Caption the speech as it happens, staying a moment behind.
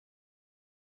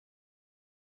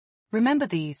Remember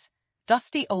these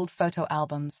dusty old photo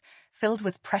albums filled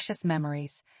with precious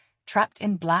memories, trapped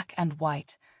in black and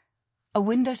white. A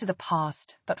window to the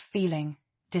past, but feeling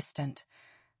distant.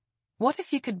 What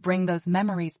if you could bring those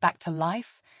memories back to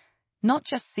life? Not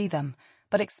just see them,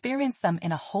 but experience them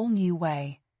in a whole new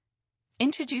way.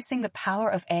 Introducing the power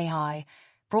of AI,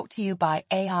 brought to you by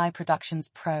AI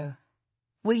Productions Pro.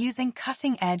 We're using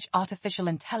cutting-edge artificial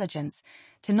intelligence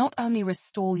to not only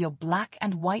restore your black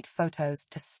and white photos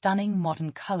to stunning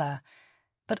modern color,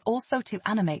 but also to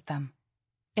animate them.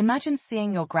 Imagine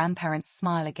seeing your grandparents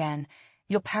smile again,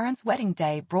 your parents' wedding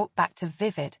day brought back to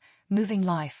vivid, moving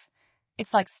life.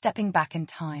 It's like stepping back in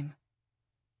time.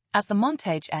 As the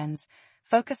montage ends,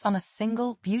 focus on a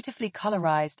single, beautifully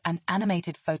colorized and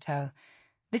animated photo.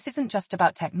 This isn't just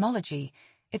about technology,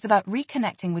 it's about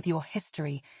reconnecting with your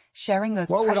history, sharing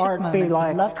those precious moments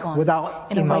with loved ones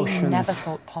in a way you never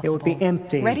thought possible. It would be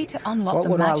empty. Ready to unlock What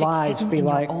the would magic our lives hidden be in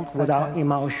like your old without photos?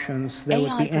 emotions? They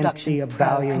would AI be empty Productions of Pro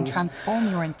can values. transform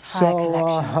your entire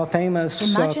collection. A famous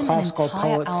Imagine classical an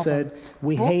entire poet album said,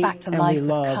 "We brought hate back to and life we with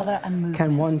love. color and movement.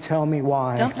 Can one tell me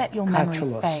why?" Don't let your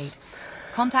memories fade.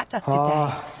 Contact us today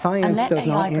and Science let does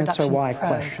not AI answer Productions why Pro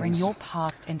questions. bring your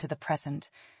past into the present.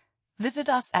 Visit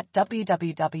us at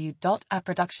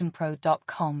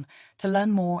www.aproductionpro.com to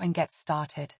learn more and get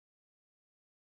started.